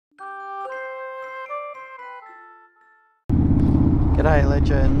G'day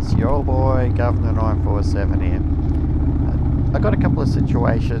legends, your boy Governor 947 here. I got a couple of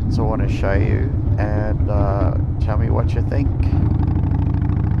situations I want to show you and tell me what you think.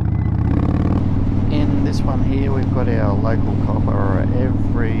 In this one here we've got our local copper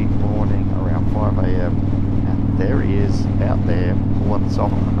every morning around 5 AM and there he is out there pulling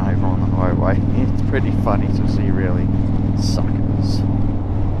someone over on the highway. It's pretty funny to see, really. Suckers.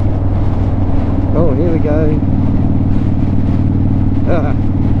 Oh, here we go.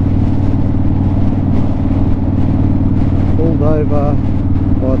 Pulled over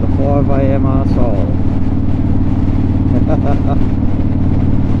by the 5 AM arsehole.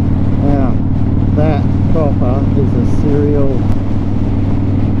 Now, that copper is a serial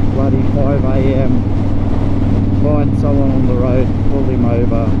bloody 5 AM. Find someone on the road, pull him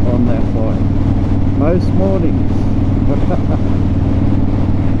over on that flight. Most mornings.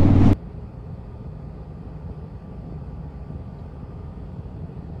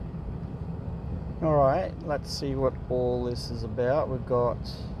 Alright, let's see what all this is about. We've got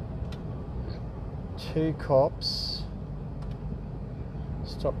two cops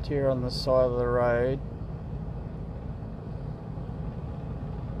stopped here on the side of the road.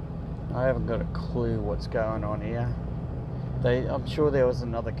 I haven't got a clue what's going on here. I'm sure there was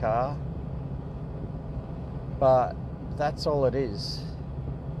another car, but that's all it is.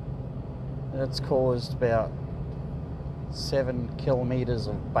 It's caused about 7 kilometers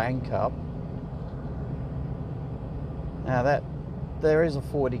of bank up. Now there is a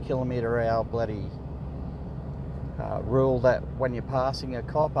 40 km/h bloody rule that when you're passing a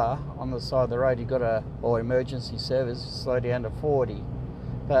copper on the side of the road, or emergency service, slow down to 40.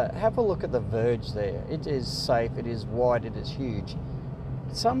 But have a look at the verge there. It is safe, it is wide, it is huge.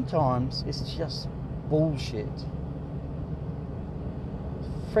 Sometimes it's just bullshit.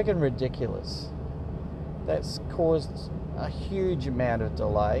 Friggin' ridiculous. That's caused a huge amount of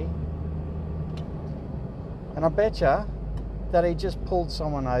delay. And I betcha that he just pulled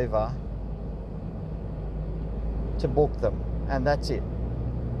someone over to book them, and that's it.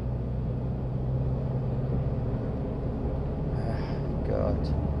 God.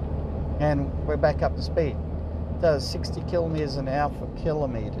 And we're back up to speed. It does 60 km/h for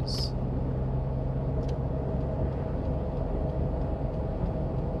kilometers.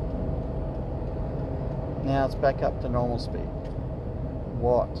 Now it's back up to normal speed.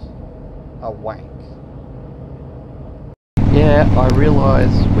 What a wank. Yeah, I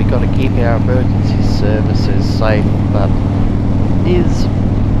realise we got to keep our emergency services safe, but is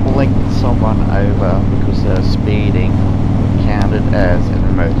pulling someone over because they're speeding counted as an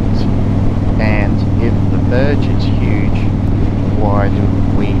emergency? And if the verge is huge, why do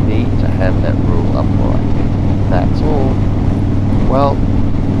we need to have that rule apply? That's all. Well,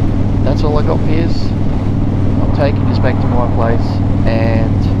 that's all I got, Piers. I'm taking us back to my place,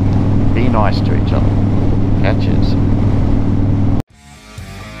 and be nice to each other. Catches.